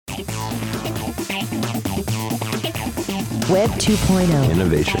Web 2.0.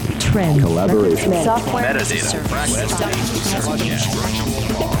 Innovation. Trend. Collaboration. Software. Metadata.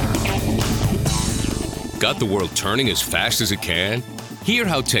 Got the world turning as fast as it can? Hear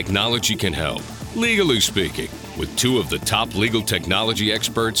how technology can help, legally speaking, with two of the top legal technology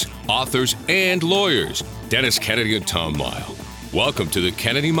experts, authors, and lawyers, Dennis Kennedy and Tom Mile. Welcome to the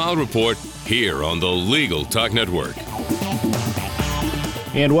Kennedy Mile Report here on the Legal Talk Network.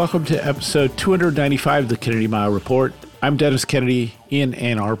 And welcome to episode 295 of the Kennedy Mile Report. I'm Dennis Kennedy in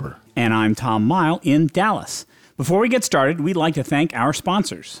Ann Arbor. And I'm Tom Mile in Dallas. Before we get started, we'd like to thank our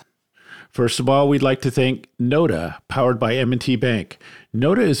sponsors. First of all, we'd like to thank Nota, powered by M&T Bank.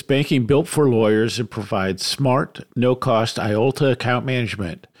 Nota is banking built for lawyers and provides smart, no-cost IOLTA account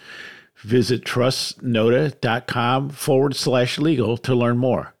management. Visit trustnota.com/legal to learn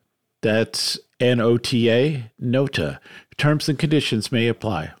more. That's N-O-T-A, Nota. Terms and conditions may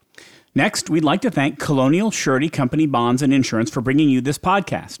apply. Next, we'd like to thank Colonial Surety Company Bonds and Insurance for bringing you this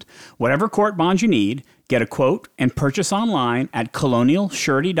podcast. Whatever court bond you need, get a quote and purchase online at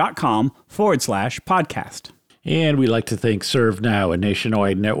colonialsurety.com/podcast. And we'd like to thank ServeNow, a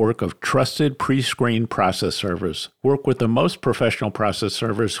nationwide network of trusted pre-screened process servers. Work with the most professional process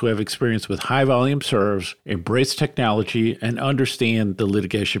servers who have experience with high-volume serves, embrace technology, and understand the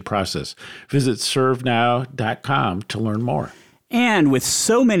litigation process. Visit servenow.com to learn more. And with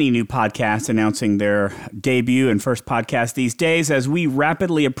so many new podcasts announcing their debut and first podcast these days, as we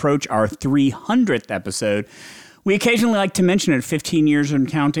rapidly approach our 300th episode, we occasionally like to mention at 15 years and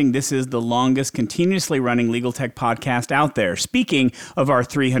counting, this is the longest continuously running legal tech podcast out there. Speaking of our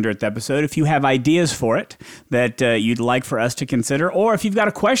 300th episode, if you have ideas for it that you'd like for us to consider, or if you've got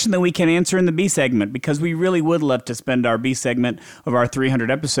a question that we can answer in the B segment, because we really would love to spend our B segment of our 300th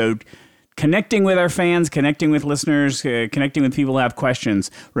episode connecting with our fans, connecting with listeners, connecting with people who have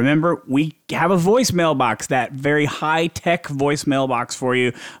questions. Remember, we have a voicemail box, that very high-tech voicemail box for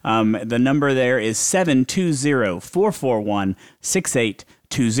you. The number there is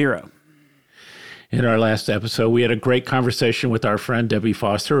 720-441-6820. In our last episode, we had a great conversation with our friend Debbie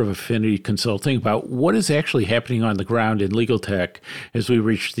Foster of Affinity Consulting about what is actually happening on the ground in legal tech as we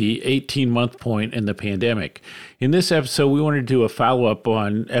reach the 18-month point in the pandemic. In this episode, we wanted to do a follow-up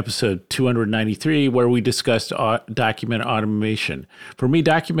on episode 293, where we discussed document automation. For me,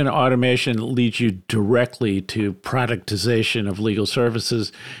 document automation leads you directly to productization of legal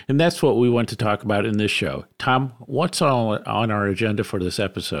services, and that's what we want to talk about in this show. Tom, what's on our agenda for this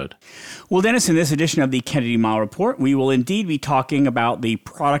episode? Well, Dennis, in this edition of the Kennedy Mile Report, we will indeed be talking about the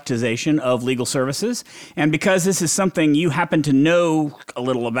productization of legal services. And because this is something you happen to know a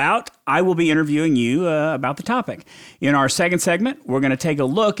little about, I will be interviewing you about the topic. In our second segment, we're going to take a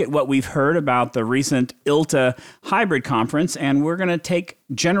look at what we've heard about the recent ILTA hybrid conference, and we're going to take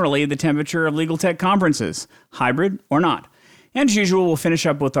generally the temperature of legal tech conferences, hybrid or not. And as usual, we'll finish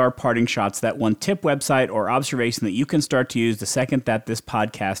up with our parting shots, that one tip, website, or observation that you can start to use the second that this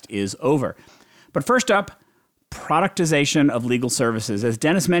podcast is over. But first up, productization of legal services. As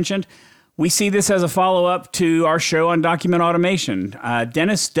Dennis mentioned, we see this as a follow-up to our show on document automation.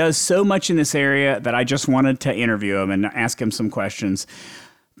 Dennis does so much in this area that I just wanted to interview him and ask him some questions.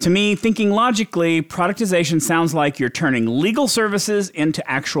 To me, thinking logically, productization sounds like you're turning legal services into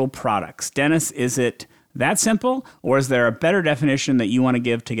actual products. Dennis, is it that simple, or is there a better definition that you want to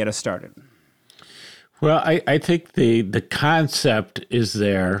give to get us started? Well, I think the concept is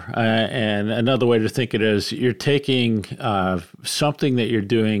there, and another way to think it is you're taking something that you're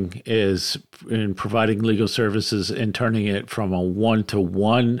doing is in providing legal services and turning it from a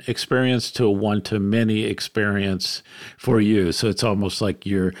one-to-one experience to a one-to-many experience for you. So it's almost like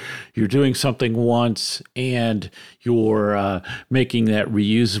you're doing something once and you're making that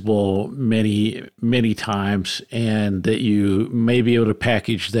reusable many times, and that you may be able to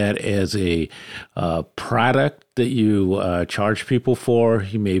package that as a product that you charge people for.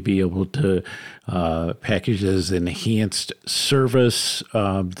 You may be able to package it as enhanced service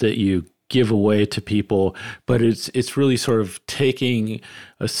that you give away to people, but it's really sort of taking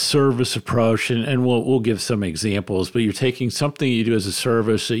a service approach, and we'll give some examples, but you're taking something you do as a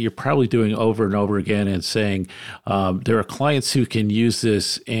service that you're probably doing over and over again and saying, there are clients who can use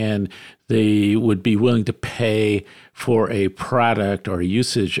this and they would be willing to pay for a product or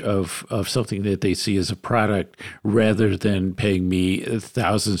usage of something that they see as a product, rather than paying me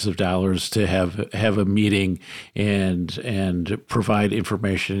thousands of dollars to have a meeting and provide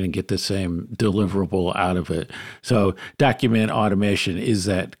information and get the same deliverable out of it. So document automation is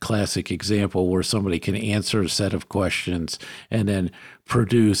that classic example where somebody can answer a set of questions and then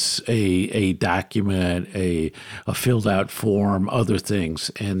produce a document, a filled out form, other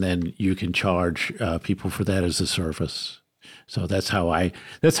things, and then you can charge people for that as a service. So that's how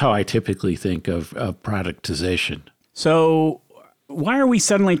I typically think of productization. So why are we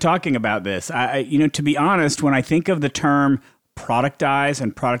suddenly talking about this? To be honest, when I think of the term productize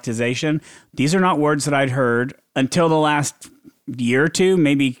and productization, these are not words that I'd heard until the last year or two,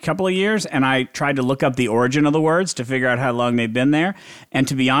 maybe a couple of years, and I tried to look up the origin of the words to figure out how long they've been there. And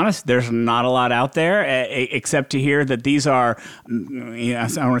to be honest, there's not a lot out there, except to hear that these are, I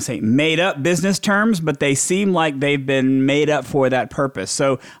don't want to say made up business terms, but they seem like they've been made up for that purpose.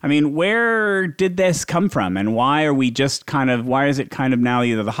 So, I mean, where did this come from, and why is it kind of now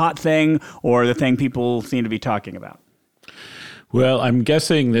either the hot thing or the thing people seem to be talking about? Well, I'm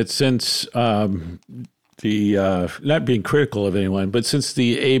guessing that since not being critical of anyone, but since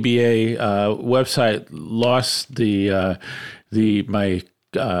the ABA website lost my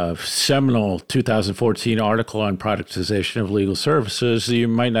seminal 2014 article on productization of legal services, you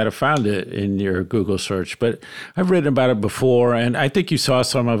might not have found it in your Google search. But I've written about it before, and I think you saw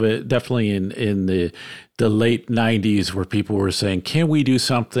some of it definitely in the late 90s, where people were saying, can we do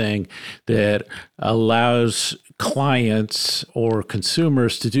something that allows clients or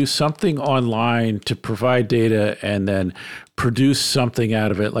consumers to do something online to provide data and then produce something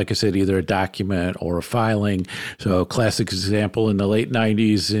out of it, like I said, either a document or a filing. So a classic example in the late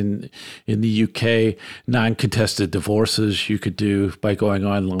 90s in the UK, non-contested divorces you could do by going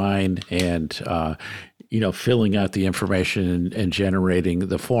online and filling out the information and generating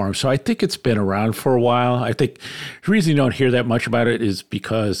the form. So I think it's been around for a while. I think the reason you don't hear that much about it is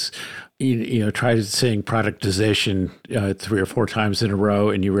because try saying productization 3 or 4 times in a row,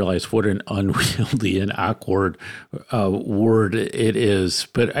 and you realize what an unwieldy and awkward word it is.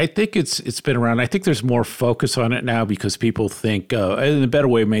 But I think it's been around. I think there's more focus on it now because people think, and the better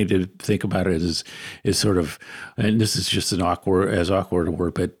way maybe to think about it is sort of, and this is just an awkward a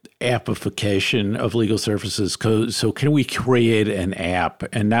word, but appification of legal services. So can we create an app?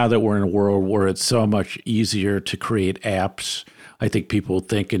 And now that we're in a world where it's so much easier to create apps, I think people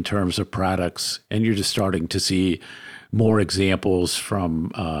think in terms of products, and you're just starting to see more examples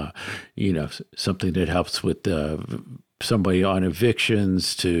from, something that helps with somebody on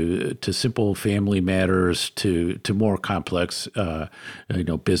evictions to simple family matters to more complex,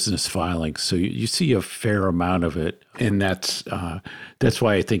 business filings. So you see a fair amount of it, and that's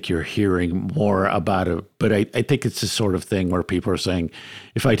why I think you're hearing more about it. But I think it's the sort of thing where people are saying,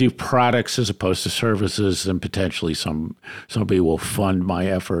 if I do products as opposed to services, then potentially somebody will fund my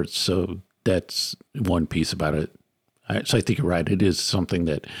efforts. So that's one piece about it. So I think you're right. It is something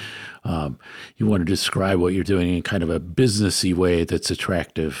that you want to describe what you're doing in kind of a businessy way that's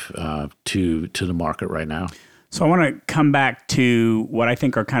attractive to the market right now. So I want to come back to what I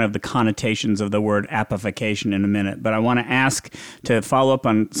think are kind of the connotations of the word appification in a minute, but I want to ask to follow up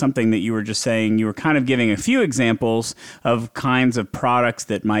on something that you were just saying. You were kind of giving a few examples of kinds of products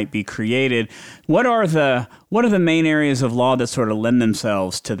that might be created. What are the main areas of law that sort of lend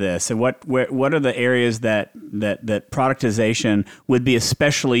themselves to this, and what are the areas that productization would be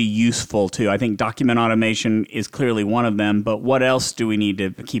especially useful to? I think document automation is clearly one of them, but what else do we need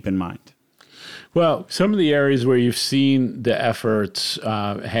to keep in mind? Well, some of the areas where you've seen the efforts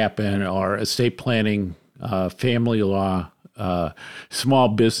happen are estate planning, family law, small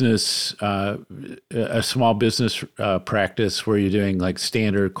business, a small business practice where you're doing like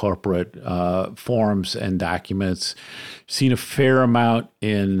standard corporate forms and documents. Seen a fair amount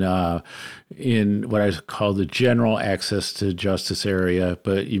in what I call the general access to justice area,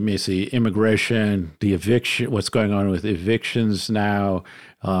 but you may see immigration, the eviction, what's going on with evictions now.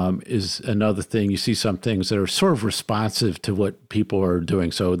 Is another thing. You see some things that are sort of responsive to what people are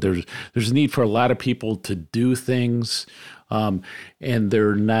doing. So there's a need for a lot of people to do things, and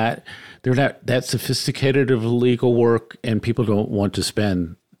they're not that sophisticated of legal work, and people don't want to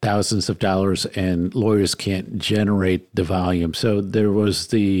spend thousands of dollars, and lawyers can't generate the volume. So there was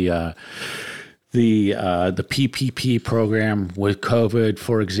the PPP program with COVID,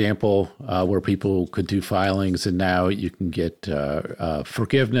 for example, where people could do filings, and now you can get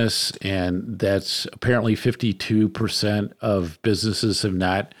forgiveness, and that's apparently 52% of businesses have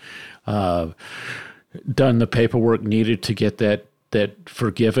not done the paperwork needed to get that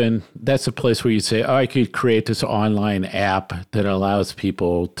forgiven. That's a place where you say, I could create this online app that allows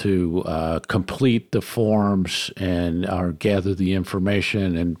people to complete the forms and gather the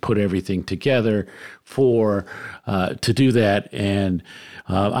information and put everything together to do that. And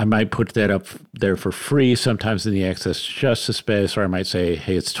I might put that up there for free, sometimes in the access to justice space, or I might say,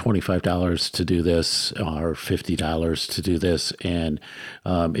 hey, it's $25 to do this or $50 to do this. And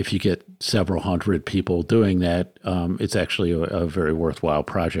if you get several hundred people doing that, it's actually a very worthwhile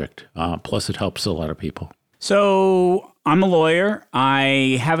project. Plus, it helps a lot of people. So I'm a lawyer.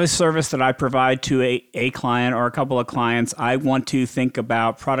 I have a service that I provide to a client or a couple of clients. I want to think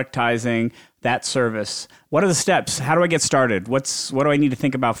about productizing that service. What are the steps? How do I get started? What do I need to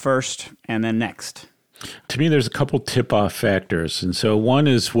think about first and then next? To me, there's a couple tip-off factors. And so one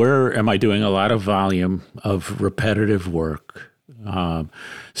is, where am I doing a lot of volume of repetitive work?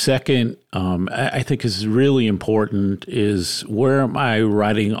 Second, I think is really important is, where am I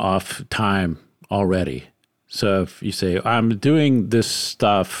writing off time already? So if you say, I'm doing this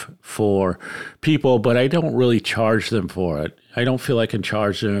stuff for people, but I don't really charge them for it. I don't feel I can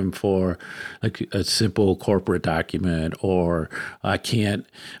charge them for like a simple corporate document, or I can't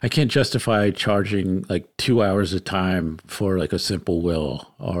justify charging like 2 hours of time for like a simple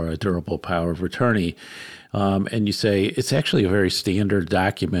will or a durable power of attorney. And you say, it's actually a very standard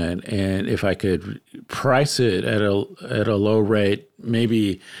document, and if I could price it at a low rate,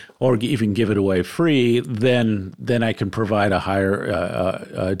 maybe, or even give it away free, then I can provide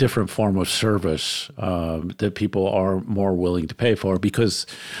a different form of service that people are more willing to pay for, because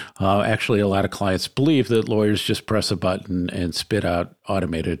actually a lot of clients believe that lawyers just press a button and spit out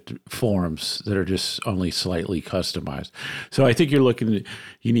automated forms that are just only slightly customized. So I think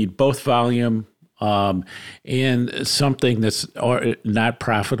you need both volume and something that's not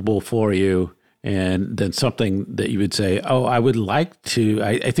profitable for you, and then something that you would say, oh, I would like to.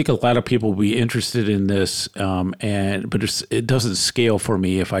 I think a lot of people will be interested in this, but it doesn't scale for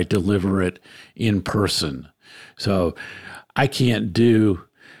me if I deliver it in person. So I can't do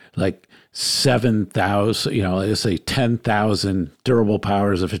like 7,000, let's say 10,000 durable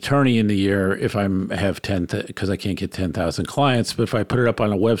powers of attorney in the year if have 10, because I can't get 10,000 clients. But if I put it up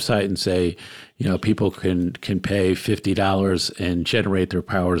on a website and say, people can pay $50 and generate their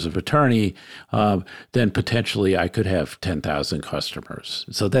powers of attorney, then potentially I could have 10,000 customers.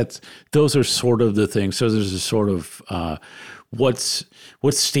 So those are sort of the things. So there's a sort of what's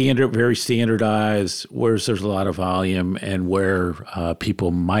standard, very standardized, where there's a lot of volume, and where people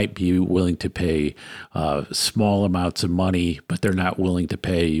might be willing to pay small amounts of money, but they're not willing to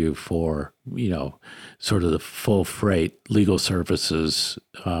pay you for, sort of the full freight legal services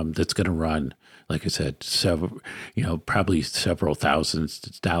that's going to run, like I said, probably several thousands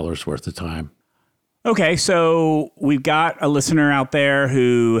of dollars worth of time. Okay, so we've got a listener out there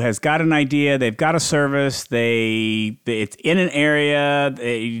who has got an idea. They've got a service. It's in an area.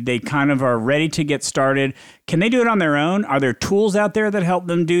 They kind of are ready to get started. Can they do it on their own? Are there tools out there that help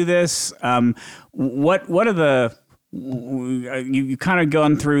them do this? What are the you kind of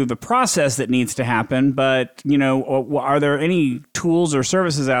gone through the process that needs to happen, but are there any tools or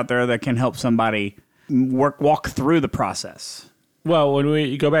services out there that can help somebody walk through the process? Well, when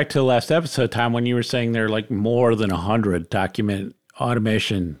we go back to the last episode, Tom, when you were saying there are like more than 100 document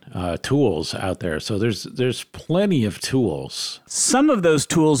automation tools out there. So there's plenty of tools. Some of those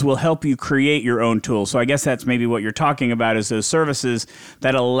tools will help you create your own tools. So I guess that's maybe what you're talking about, is those services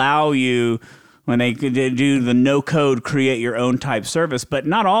that allow you, when they do the no-code, create your own type service. But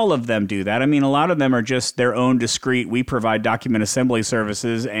not all of them do that. I mean, a lot of them are just their own discrete, we provide document assembly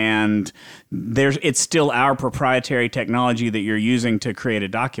services, and it's still our proprietary technology that you're using to create a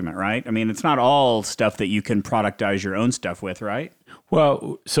document, right? I mean, it's not all stuff that you can productize your own stuff with, right?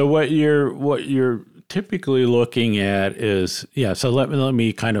 Well, so what you're typically looking at is, so let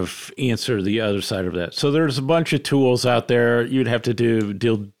me kind of answer the other side of that. So there's a bunch of tools out there. You'd have to do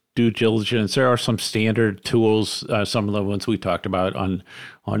due diligence. There are some standard tools, some of the ones we talked about on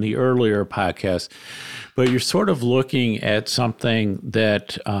the earlier podcast, but you're sort of looking at something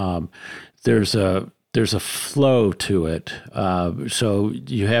that there's a flow to it. So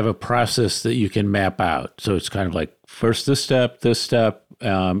you have a process that you can map out. So it's kind of like, first this step.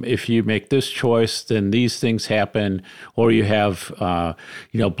 If you make this choice, then these things happen, or you have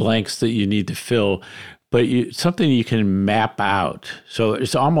blanks that you need to fill. But something you can map out. So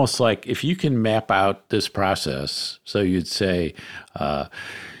it's almost like, if you can map out this process, so you'd say,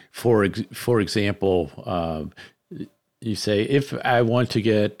 for example, you say, if I want to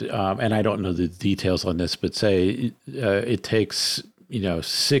get, and I don't know the details on this, but say it takes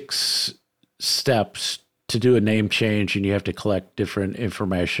 6 steps to do a name change, and you have to collect different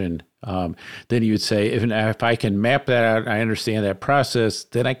information. Then you would say, if I can map that out, and I understand that process,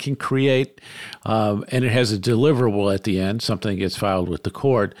 then I can create, and it has a deliverable at the end, something gets filed with the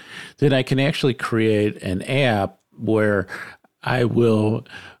court, then I can actually create an app where I will,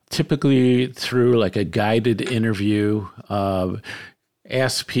 typically through like a guided interview,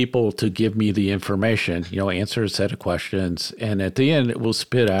 ask people to give me the information, answer a set of questions, and at the end it will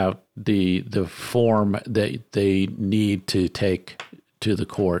spit out the form that they need to take to the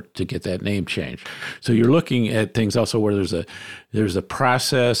court to get that name changed. So you're looking at things also where there's a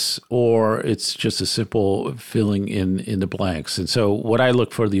process, or it's just a simple filling in the blanks. And so what I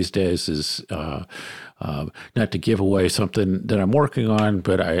look for these days is not to give away something that I'm working on,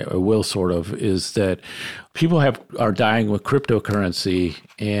 but I will sort of, is that people are dying with cryptocurrency,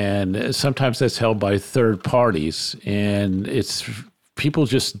 and sometimes that's held by third parties, and people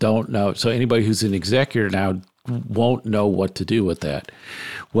just don't know. So anybody who's an executor now won't know what to do with that.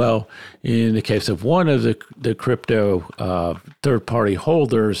 Well, in the case of one of the crypto third-party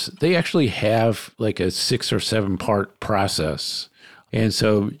holders, they actually have like a 6 or 7 part process. And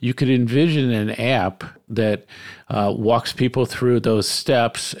so you could envision an app that walks people through those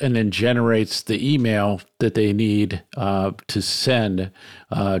steps and then generates the email that they need to send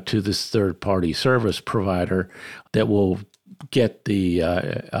to this third-party service provider that will get the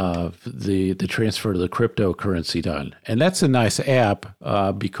transfer to the cryptocurrency done. And that's a nice app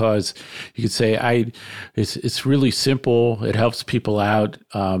because you could say it's really simple. It helps people out.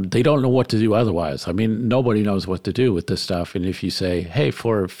 They don't know what to do otherwise. I mean, nobody knows what to do with this stuff. And if you say, hey,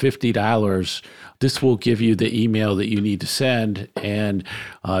 for $50, this will give you the email that you need to send, and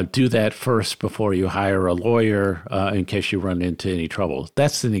do that first before you hire a lawyer in case you run into any trouble.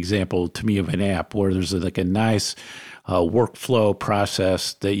 That's an example to me of an app where there's like a nice workflow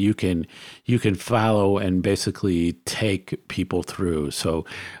process that you can follow and basically take people through. So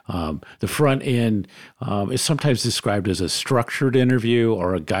the front end is sometimes described as a structured interview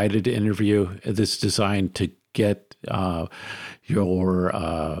or a guided interview that's designed to get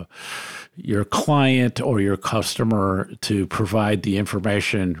your client or your customer to provide the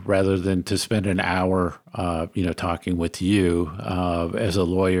information rather than to spend an hour, talking with you as a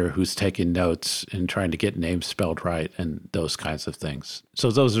lawyer who's taking notes and trying to get names spelled right and those kinds of things. So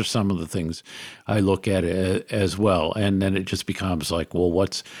those are some of the things I look at as well. And then it just becomes like, well,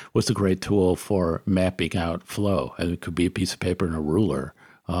 what's a great tool for mapping out flow? And it could be a piece of paper and a ruler.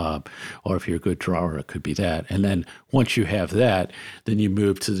 Or if you're a good drawer, it could be that. And then once you have that, then you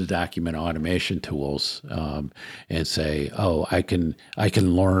move to the document automation tools and say, oh, I can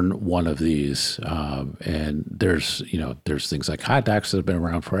learn one of these. And there's things like hot docs that have been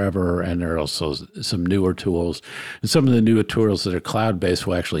around forever, and there are also some newer tools. And some of the newer tools that are cloud-based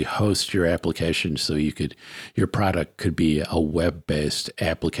will actually host your application, so your product could be a web-based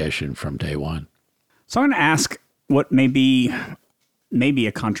application from day one. So I'm going to ask what may be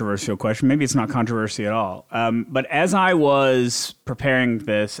a controversial question. Maybe it's not controversy at all. But as I was preparing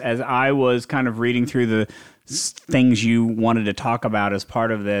this, as I was kind of reading through the things you wanted to talk about as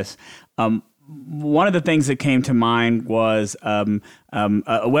part of this, one of the things that came to mind was a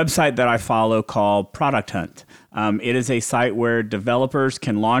website that I follow called Product Hunt. It is a site where developers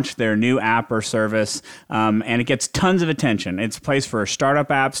can launch their new app or service, and it gets tons of attention. It's a place for startup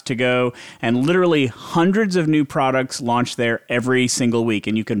apps to go, and literally hundreds of new products launch there every single week,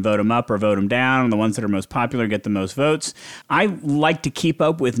 and you can vote them up or vote them down, and the ones that are most popular get the most votes. I like to keep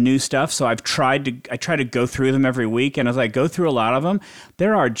up with new stuff, so I try to go through them every week, and as I go through a lot of them,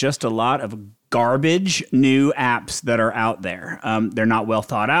 there are just a lot of garbage new apps that are out there. They're not well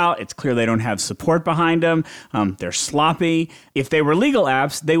thought out. It's clear they don't have support behind them. They're sloppy. If they were legal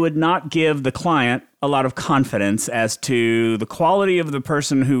apps, they would not give the client a lot of confidence as to the quality of the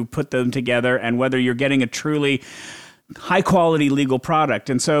person who put them together and whether you're getting a truly high-quality legal product.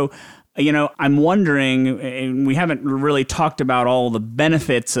 And so, I'm wondering, and we haven't really talked about all the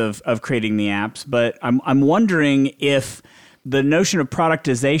benefits of creating the apps, but I'm wondering if the notion of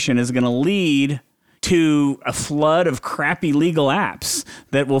productization is going to lead to a flood of crappy legal apps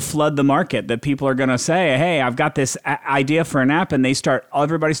that will flood the market, that people are going to say, hey, I've got this idea for an app, and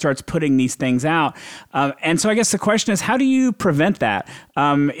everybody starts putting these things out. And so I guess the question is, how do you prevent that?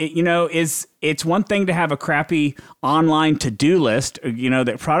 It's one thing to have a crappy online to-do list,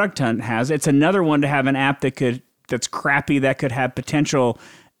 that Product Hunt has. It's another one to have an app that's crappy, that could have potential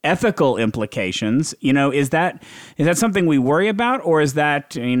ethical implications. Is that something we worry about, or is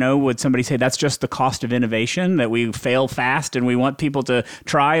that, would somebody say that's just the cost of innovation, that we fail fast and we want people to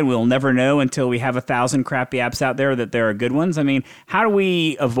try and we'll never know until we have 1,000 crappy apps out there that there are good ones? I mean, how do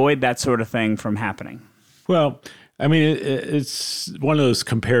we avoid that sort of thing from happening? Well, I mean, it's one of those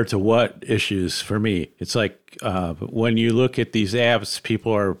compared to what issues for me. It's like when you look at these apps,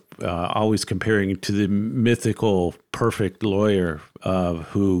 people are always comparing to the mythical perfect lawyer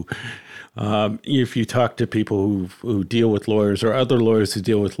who, if you talk to people who deal with lawyers or other lawyers who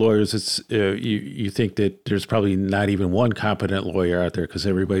deal with lawyers, it's you think that there's probably not even one competent lawyer out there because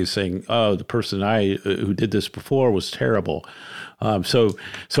everybody's saying, oh, the person who did this before was terrible. So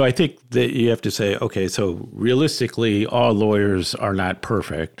I think that you have to say, okay, so realistically, all lawyers are not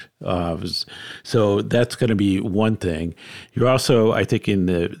perfect. So that's going to be one thing. You're also, I think, in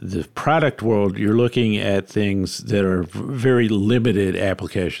the product world, you're looking at things that are very limited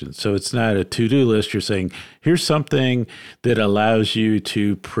applications. So it's not a to-do list. You're saying, here's something that allows you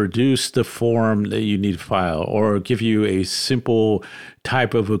to produce the form that you need to file, or give you a simple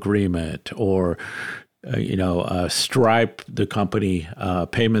type of agreement, or Stripe, the company,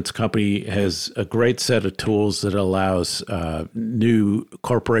 payments company, has a great set of tools that allows new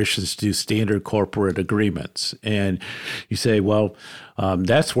corporations to do standard corporate agreements. And you say, well,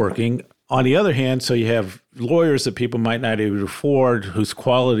 that's working. On the other hand, so you have lawyers that people might not be able to afford, whose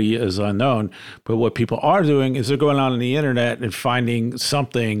quality is unknown. But what people are doing is they're going on the internet and finding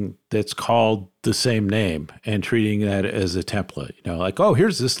something that's called the same name and treating that as a template. Like, oh,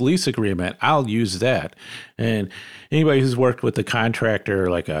 here's this lease agreement. I'll use that. And anybody who's worked with a contractor,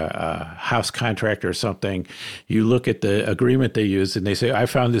 like a house contractor or something, you look at the agreement they use and they say, I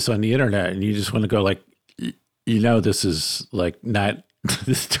found this on the internet. And you just want to go like, this is like not...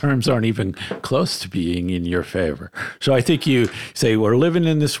 These terms aren't even close to being in your favor. So I think you say, we're living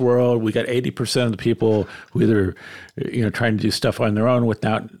in this world. We got 80% of the people who either, trying to do stuff on their own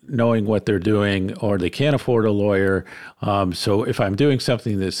without knowing what they're doing, or they can't afford a lawyer. So if I'm doing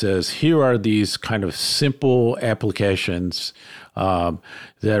something that says, here are these kind of simple applications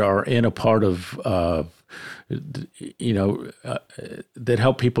that are in a part of that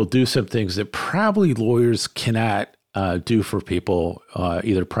help people do some things that probably lawyers cannot do for people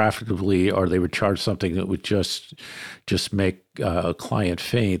either profitably, or they would charge something that would just make a client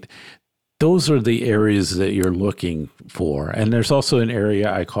faint. Those are the areas that you're looking for. And there's also an area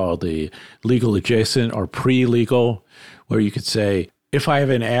I call the legal adjacent or pre-legal, where you could say, if I have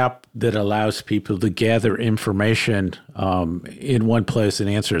an app that allows people to gather information in one place and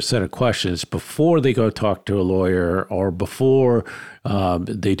answer a set of questions before they go talk to a lawyer, or before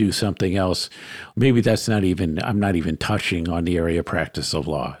they do something else, maybe I'm not even touching on the area of practice of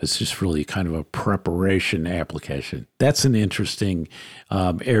law. It's just really kind of a preparation application. That's an interesting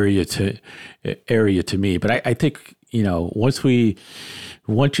area to me. But I think,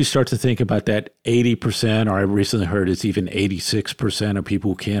 once you start to think about that 80%, or I recently heard it's even 86% of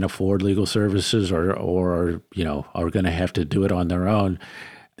people who can't afford legal services or are going to have to do it on their own,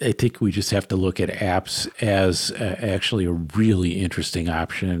 I think we just have to look at apps as actually a really interesting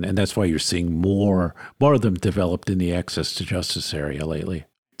option. And that's why you're seeing more of them developed in the access to justice area lately.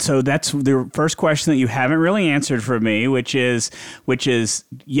 So that's the first question that you haven't really answered for me, which is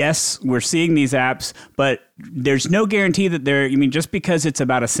yes, we're seeing these apps, but there's no guarantee that just because it's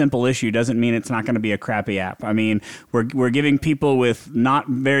about a simple issue doesn't mean it's not going to be a crappy app. I mean, we're giving people with not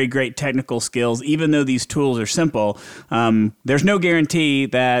very great technical skills, even though these tools are simple, there's no guarantee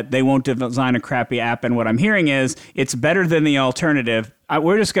that they won't design a crappy app. And what I'm hearing is it's better than the alternative.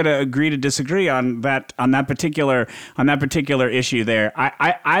 We're just going to agree to disagree on that particular issue there.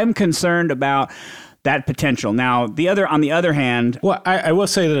 I'm concerned about that potential. Now, on the other hand, well, I will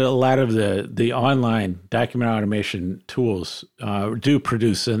say that a lot of the online document automation tools do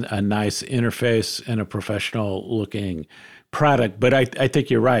produce a nice interface and a professional looking product. But I think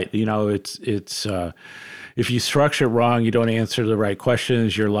you're right. It's if you structure it wrong, you don't answer the right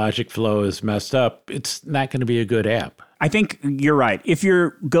questions, your logic flow is messed up, it's not going to be a good app. I think you're right. If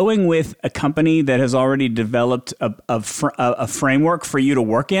you're going with a company that has already developed a framework for you to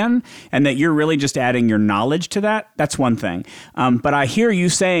work in, and that you're really just adding your knowledge to that, that's one thing. But I hear you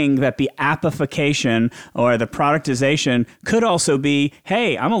saying that the appification or the productization could also be,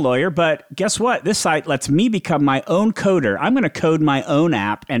 hey, I'm a lawyer, but guess what? This site lets me become my own coder. I'm going to code my own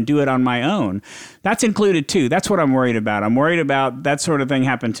app and do it on my own. That's included too. That's what I'm worried about. I'm worried about that sort of thing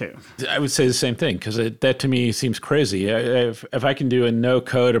happen too. I would say the same thing, because that to me seems crazy. If I can do a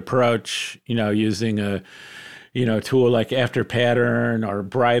no-code approach, using a tool like After Pattern or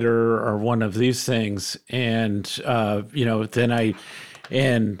Brighter or one of these things, and then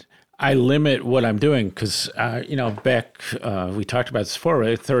I limit what I'm doing, because back we talked about this before,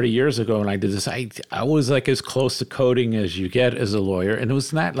 right? 30 years ago when I did this, I was like as close to coding as you get as a lawyer, and it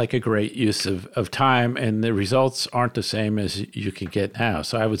was not like a great use of time, and the results aren't the same as you can get now.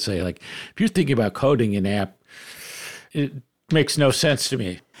 So I would say, like, if you're thinking about coding an app, it makes no sense to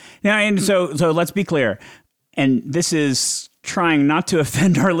me. Now, and so let's be clear, and this is trying not to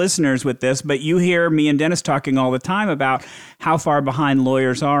offend our listeners with this, but you hear me and Dennis talking all the time about how far behind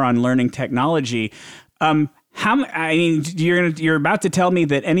lawyers are on learning technology. You're about to tell me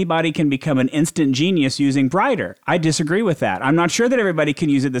that anybody can become an instant genius using Brighter. I disagree with that. I'm not sure that everybody can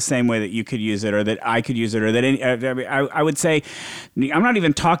use it the same way that you could use it, or that I could use it, or that I would say, I'm not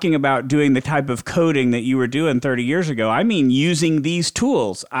even talking about doing the type of coding that you were doing 30 years ago. I mean, using these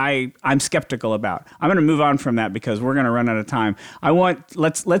tools, I'm skeptical about. I'm going to move on from that because we're going to run out of time. I've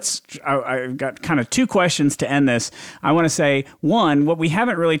got kind of two questions to end this. I want to say, one, what we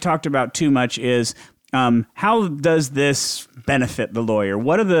haven't really talked about too much is, how does this benefit the lawyer?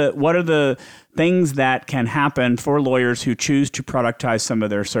 What are the things that can happen for lawyers who choose to productize some of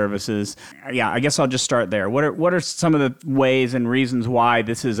their services? Yeah, I guess I'll just start there. What are some of the ways and reasons why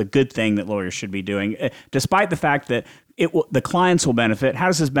this is a good thing that lawyers should be doing, despite the fact that the clients will benefit? How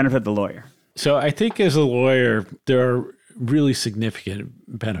does this benefit the lawyer? So I think as a lawyer, there are really significant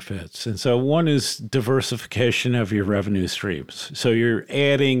benefits. And so one is diversification of your revenue streams. So you're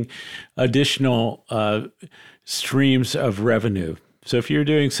adding additional streams of revenue. So if you're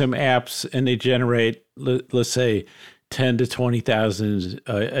doing some apps and they generate, let's say, 10 to 20,000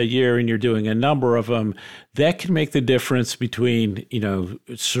 a year, and you're doing a number of them, that can make the difference between,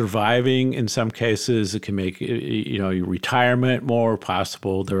 surviving in some cases. It can make, your retirement more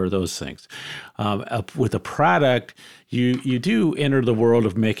possible. There are those things. With a product, you do enter the world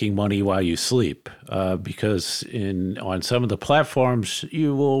of making money while you sleep, because on some of the platforms,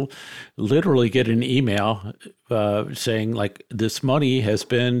 you will literally get an email saying, like, this money has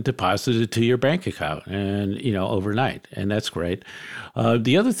been deposited to your bank account and, overnight. And that's great.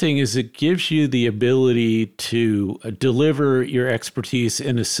 The other thing is it gives you the ability to deliver your expertise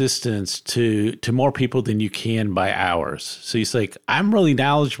and assistance to more people than you can by hours. So you say, like, I'm really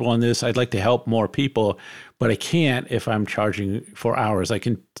knowledgeable in this. I'd like to help more people, but I can't if I'm charging for hours. I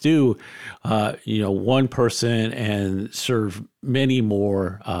can do, one person and serve many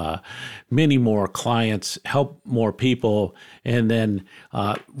more clients, help more people. And then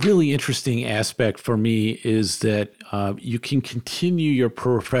really interesting aspect for me is that you can continue your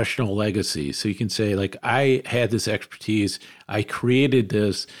professional legacy. So you can say, like, I had this expertise, I created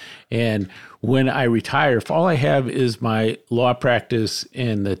this, and when I retire, if all I have is my law practice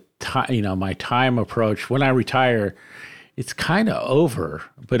and the my time approach, when I retire, it's kind of over.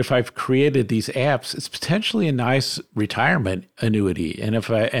 But if I've created these apps, it's potentially a nice retirement annuity. And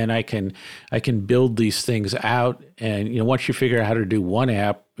I can build these things out. And once you figure out how to do one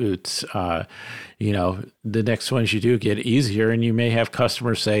app, it's the next ones you do get easier, and you may have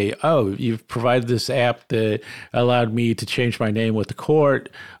customers say, "Oh, you've provided this app that allowed me to change my name with the court.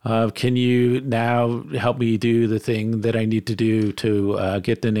 Can you now help me do the thing that I need to do to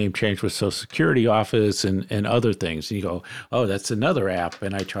get the name changed with Social Security office and other things?" And you go, "Oh, that's another app,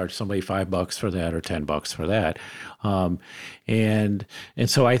 and I charge somebody $5 for that or $10 for that." And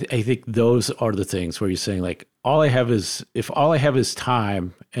so I think those are the things where you're saying, like, if all I have is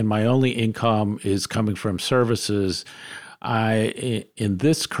time and my only income is coming from services, in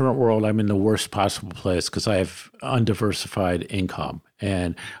this current world, I'm in the worst possible place because I have undiversified income.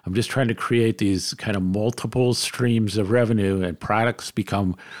 And I'm just trying to create these kind of multiple streams of revenue, and products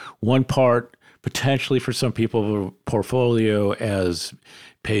become one part, potentially for some people, of a portfolio, as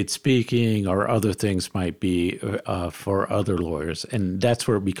paid speaking or other things might be for other lawyers. And that's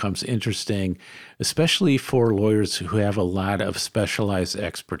where it becomes interesting, especially for lawyers who have a lot of specialized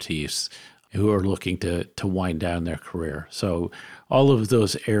expertise, who are looking to wind down their career. So all of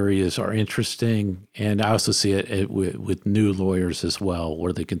those areas are interesting. And I also see it with new lawyers as well,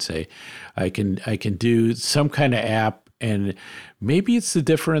 where they can say, I can do some kind of app, and maybe it's the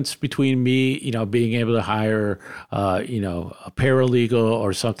difference between me, being able to hire, a paralegal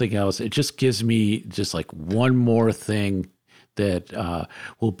or something else. It just gives me just like one more thing that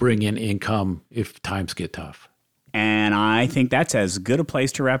will bring in income if times get tough. And I think that's as good a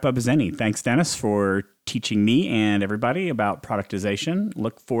place to wrap up as any. Thanks, Dennis, for teaching me and everybody about productization.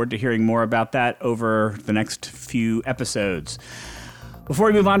 Look forward to hearing more about that over the next few episodes. Before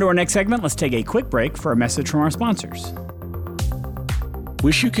we move on to our next segment, let's take a quick break for a message from our sponsors.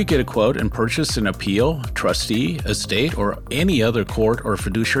 Wish you could get a quote and purchase an appeal, trustee, estate, or any other court or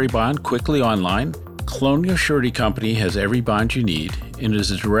fiduciary bond quickly online? Colonial Surety Company has every bond you need and is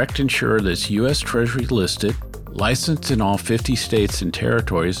a direct insurer that's U.S. Treasury listed, licensed in all 50 states and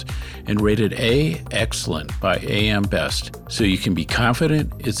territories, and rated A, excellent by AM Best, so you can be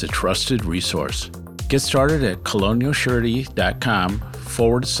confident it's a trusted resource. Get started at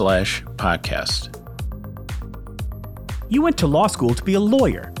colonialsurety.com/podcast. You went to law school to be a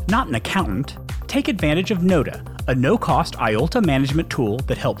lawyer, not an accountant. Take advantage of Noda, a no-cost IOLTA management tool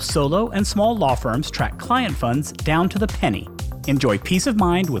that helps solo and small law firms track client funds down to the penny. Enjoy peace of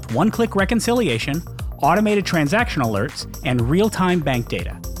mind with one-click reconciliation, automated transaction alerts, and real-time bank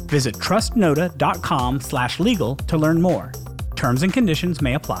data. Visit trustnota.com/legal to learn more. Terms and conditions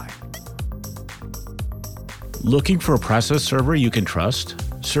may apply. Looking for a process server you can trust?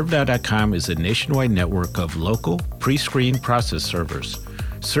 ServeNow.com is a nationwide network of local, pre-screened process servers.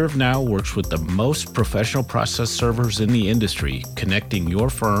 ServeNow works with the most professional process servers in the industry, connecting your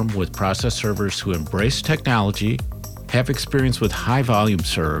firm with process servers who embrace technology, have experience with high-volume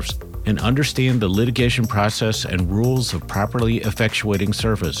serves, and understand the litigation process and rules of properly effectuating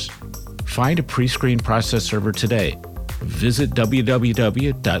service. Find a pre-screened process server today. Visit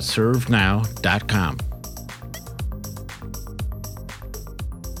www.servenow.com.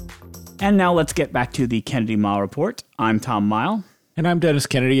 And now let's get back to the Kennedy Mile Report. I'm Tom Mile. And I'm Dennis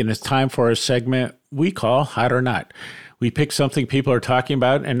Kennedy, and it's time for our segment we call Hot or Not. We pick something people are talking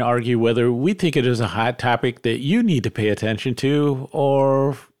about and argue whether we think it is a hot topic that you need to pay attention to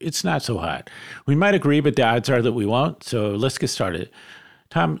or it's not so hot. We might agree, but the odds are that we won't, so let's get started.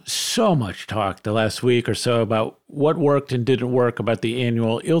 Tom, so much talk the last week or so about what worked and didn't work about the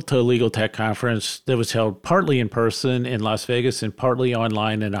annual ILTA Legal Tech Conference that was held partly in person in Las Vegas and partly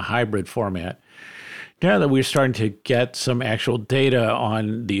online in a hybrid format. Now that we're starting to get some actual data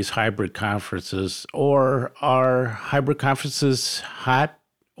on these hybrid conferences, or are hybrid conferences hot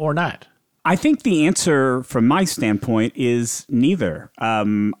or not? I think the answer from my standpoint is neither.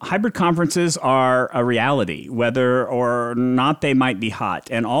 Hybrid conferences are a reality, whether or not they might be hot.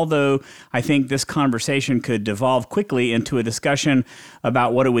 And although I think this conversation could devolve quickly into a discussion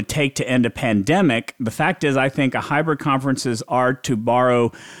about what it would take to end a pandemic, the fact is I think hybrid conferences are, to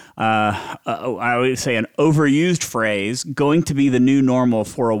borrow I would say an overused phrase, going to be the new normal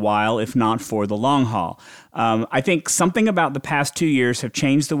for a while, if not for the long haul. I think something about the past 2 years have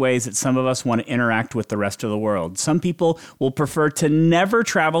changed the ways that some of us want to interact with the rest of the world. Some people will prefer to never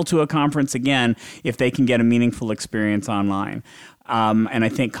travel to a conference again if they can get a meaningful experience online. And I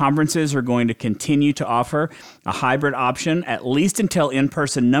think conferences are going to continue to offer a hybrid option, at least until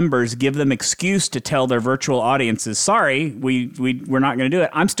in-person numbers give them excuse to tell their virtual audiences, sorry, we're not going to do it.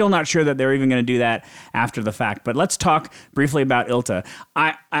 I'm still not sure that they're even going to do that after the fact. But let's talk briefly about ILTA.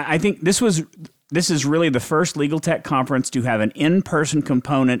 I think this is really the first legal tech conference to have an in-person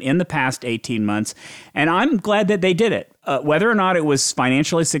component in the past 18 months, and I'm glad that they did it. Whether or not it was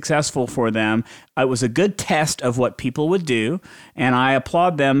financially successful for them, it was a good test of what people would do, and I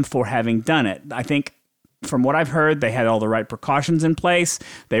applaud them for having done it. I think from what I've heard, they had all the right precautions in place.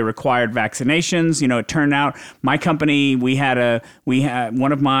 They required vaccinations. You know, it turned out my company, we had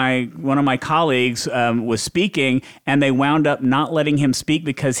one of my colleagues was speaking, and they wound up not letting him speak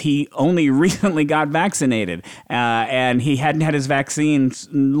because he only recently got vaccinated, and he hadn't had his vaccines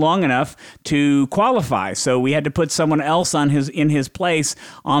long enough to qualify. So we had to put someone else in his place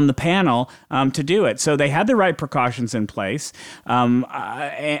on the panel to do it. So they had the right precautions in place.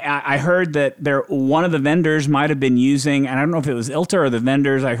 I heard that one of the vendors might have been using, and I don't know if it was ILTA or the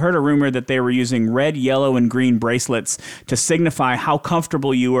vendors, I heard a rumor that they were using red, yellow, and green bracelets to signify how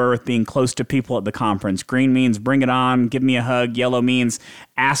comfortable you were with being close to people at the conference. Green means bring it on, give me a hug. Yellow means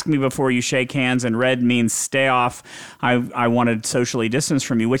ask me before you shake hands. And red means stay off. I wanted socially distance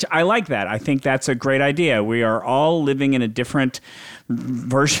from you, which I like that. I think that's a great idea. We are all living in a different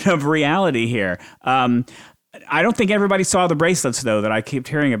version of reality here. I don't think everybody saw the bracelets, though, that I kept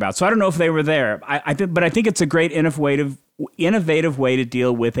hearing about. So I don't know if they were there. But I think it's a great innovative way to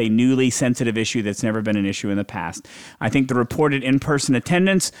deal with a newly sensitive issue that's never been an issue in the past. I think the reported in-person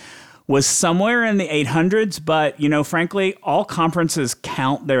attendance was somewhere in the 800s, but, frankly, all conferences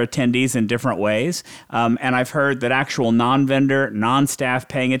count their attendees in different ways. And I've heard that actual non-vendor, non-staff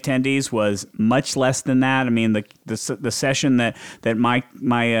paying attendees was much less than that. I mean, the session that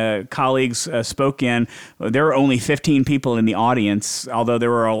my colleagues spoke in, there were only 15 people in the audience, although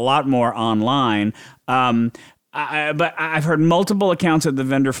there were a lot more online. But I've heard multiple accounts that the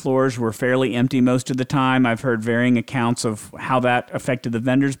vendor floors were fairly empty most of the time. I've heard varying accounts of how that affected the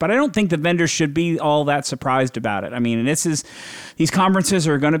vendors, but I don't think the vendors should be all that surprised about it. I mean, these conferences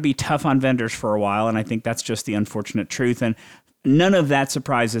are going to be tough on vendors for a while, and I think that's just the unfortunate truth. And none of that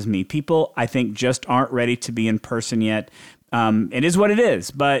surprises me. People, I think, just aren't ready to be in person yet. It is what it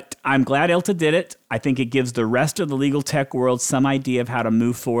is, but I'm glad ILTA did it. I think it gives the rest of the legal tech world some idea of how to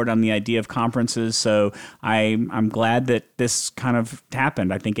move forward on the idea of conferences. So I'm glad that this kind of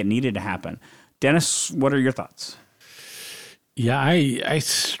happened. I think it needed to happen. Dennis, what are your thoughts? Yeah, I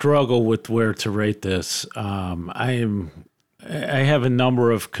struggle with where to rate this. I have a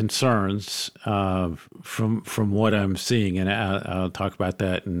number of concerns from what I'm seeing, and I'll talk about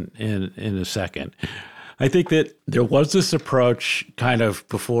that in a second. I think that there was this approach kind of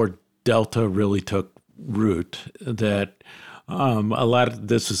before Delta really took route that a lot of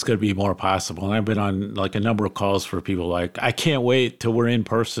this is going to be more possible. And I've been on like a number of calls for people like, I can't wait till we're in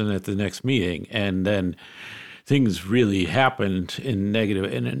person at the next meeting. And then things really happened in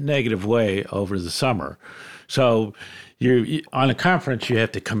a negative way over the summer. So you're on a conference, you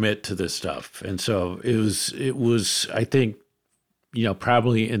have to commit to this stuff. And so it was, I think,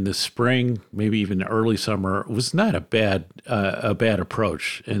 probably in the spring, maybe even early summer, was not a bad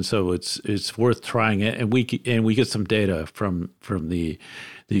approach. And so it's worth trying it. And we get some data from the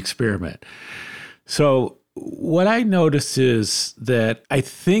experiment. So what I notice is that I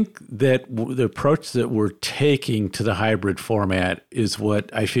think that the approach that we're taking to the hybrid format is what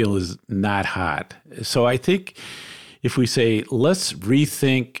I feel is not hot. So I think if we say, let's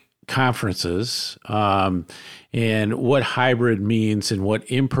rethink conferences and what hybrid means and what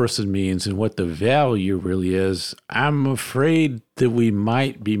in-person means and what the value really is, I'm afraid that we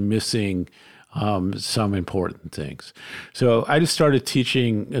might be missing some important things. So I just started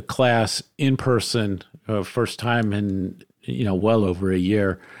teaching a class in person, first time in well over a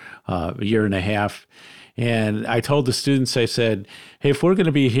year and a half. And I told the students, I said, hey, if we're going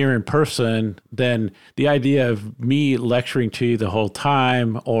to be here in person, then the idea of me lecturing to you the whole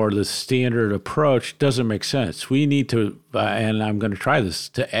time or the standard approach doesn't make sense. We need to, and I'm going to try this,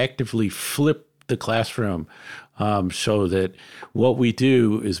 to actively flip the classroom so that what we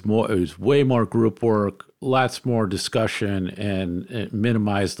do is way more group work, lots more discussion, and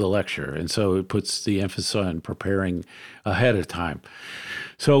minimize the lecture. And so it puts the emphasis on preparing ahead of time.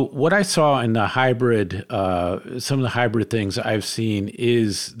 So what I saw in the hybrid, some of the hybrid things I've seen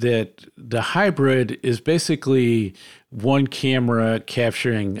is that the hybrid is basically one camera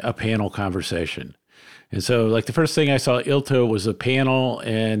capturing a panel conversation. And so like the first thing I saw ILTA was a panel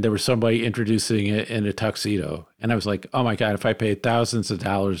and there was somebody introducing it in a tuxedo. And I was like, oh my God, if I paid thousands of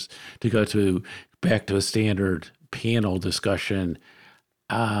dollars to go back to a standard panel discussion,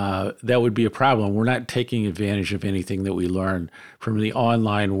 that would be a problem. We're not taking advantage of anything that we learn from the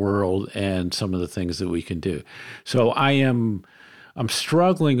online world and some of the things that we can do. So I'm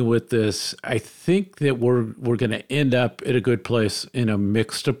struggling with this. I think that we're going to end up at a good place in a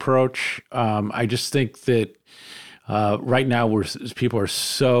mixed approach. I just think that right now people are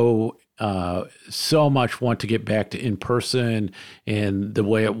so much want to get back to in person and the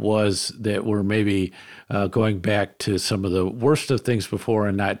way it was, that we're maybe going back to some of the worst of things before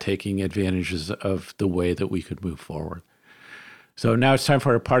and not taking advantages of the way that we could move forward. So now it's time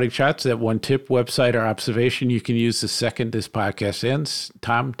for our parting shots. That one tip, website, or observation you can use the second this podcast ends.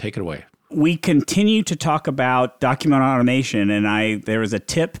 Tom, take it away. We continue to talk about document automation, and there was a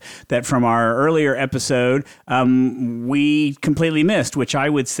tip that from our earlier episode we completely missed, which I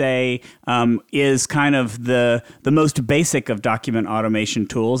would say is kind of the most basic of document automation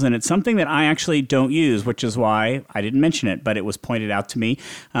tools, and it's something that I actually don't use, which is why I didn't mention it, but it was pointed out to me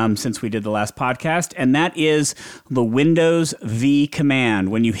since we did the last podcast, and that is the Windows V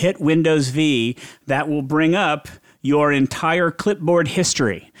command. When you hit Windows V, that will bring up your entire clipboard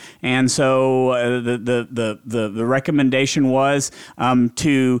history. And so the recommendation was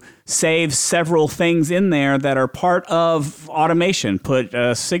to save several things in there that are part of automation. Put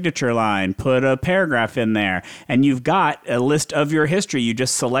a signature line, put a paragraph in there, and you've got a list of your history. You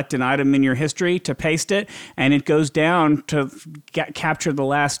just select an item in your history to paste it, and it goes down to capture the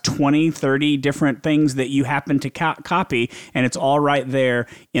last 20, 30 different things that you happen to copy, and it's all right there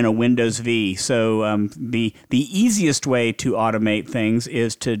in a Windows V. So the easiest way to automate things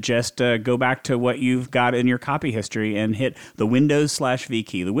is to just go back to what you've got in your copy history and hit the Windows/V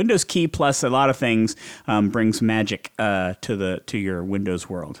key. The Windows key plus a lot of things brings magic to your Windows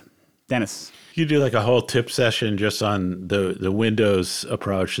world. Dennis. You do like a whole tip session just on the Windows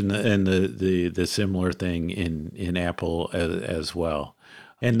approach and the similar thing in Apple as well.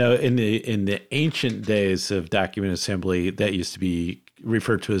 And in the ancient days of document assembly, that used to be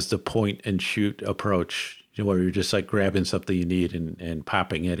referred to as the point and shoot approach, where you're just like grabbing something you need and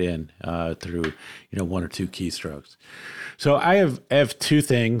popping it in through one or two keystrokes. So I have two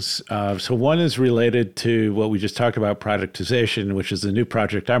things. So one is related to what we just talked about, productization, which is a new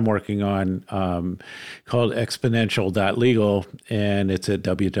project I'm working on called exponential.legal, and it's at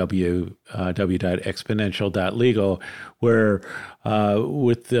www.exponential.legal, where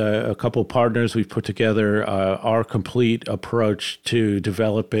with a couple of partners, we've put together our complete approach to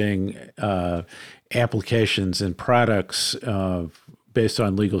developing applications and products based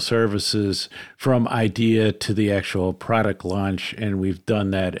on legal services from idea to the actual product launch. And we've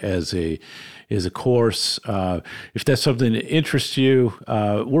done that as a course. If that's something that interests you,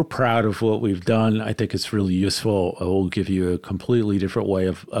 we're proud of what we've done. I think it's really useful. It will give you a completely different way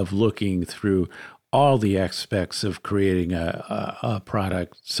of looking through all the aspects of creating a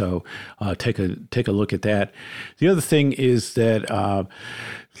product. So take a look at that. The other thing is that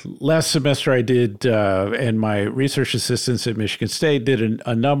last semester I did, and my research assistants at Michigan State did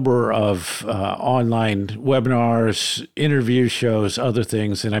a number of online webinars, interview shows, other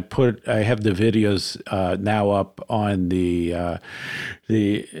things, and I have the videos now up on the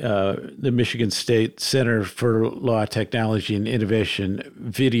Michigan State Center for Law, Technology, and Innovation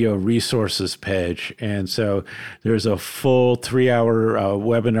video resources page. And so there's a full 3-hour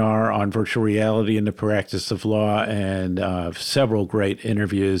webinar on virtual reality in the practice of law, and several great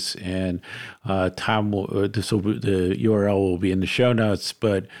interviews. And Tom, the URL will be in the show notes,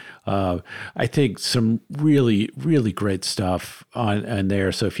 but I think some really, really great stuff on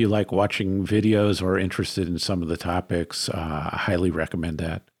there. So if you like watching videos or interested in some of the topics, I highly recommend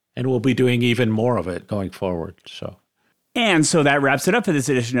that. And we'll be doing even more of it going forward. And so that wraps it up for this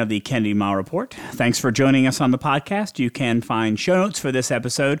edition of the Kennedy Miles Report. Thanks for joining us on the podcast. You can find show notes for this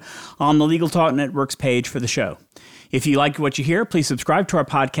episode on the Legal Talk Network's page for the show. If you like what you hear, please subscribe to our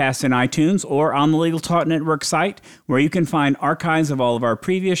podcast in iTunes or on the Legal Talk Network site, where you can find archives of all of our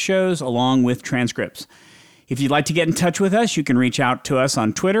previous shows along with transcripts. If you'd like to get in touch with us, you can reach out to us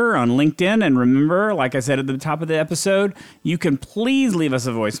on Twitter, on LinkedIn, and remember, like I said at the top of the episode, you can please leave us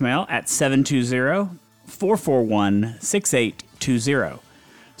a voicemail at 720-441-6820.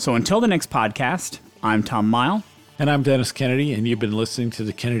 So until the next podcast, I'm Tom Miles. And I'm Dennis Kennedy, and you've been listening to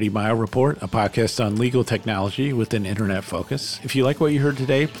the Kennedy Miles Report, a podcast on legal technology with an internet focus. If you like what you heard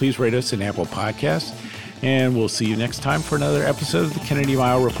today, please rate us in Apple Podcasts, and we'll see you next time for another episode of the Kennedy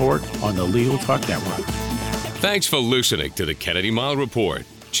Miles Report on the Legal Talk Network. Thanks for listening to the Kennedy Miles Report.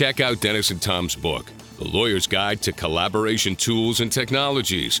 Check out Dennis and Tom's book, The Lawyer's Guide to Collaboration Tools and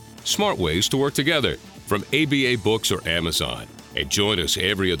Technologies, Smart Ways to Work Together, from ABA Books or Amazon. And join us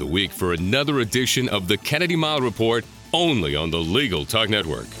every other week for another edition of the Kennedy Miles Report, only on the Legal Talk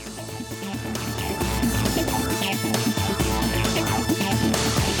Network.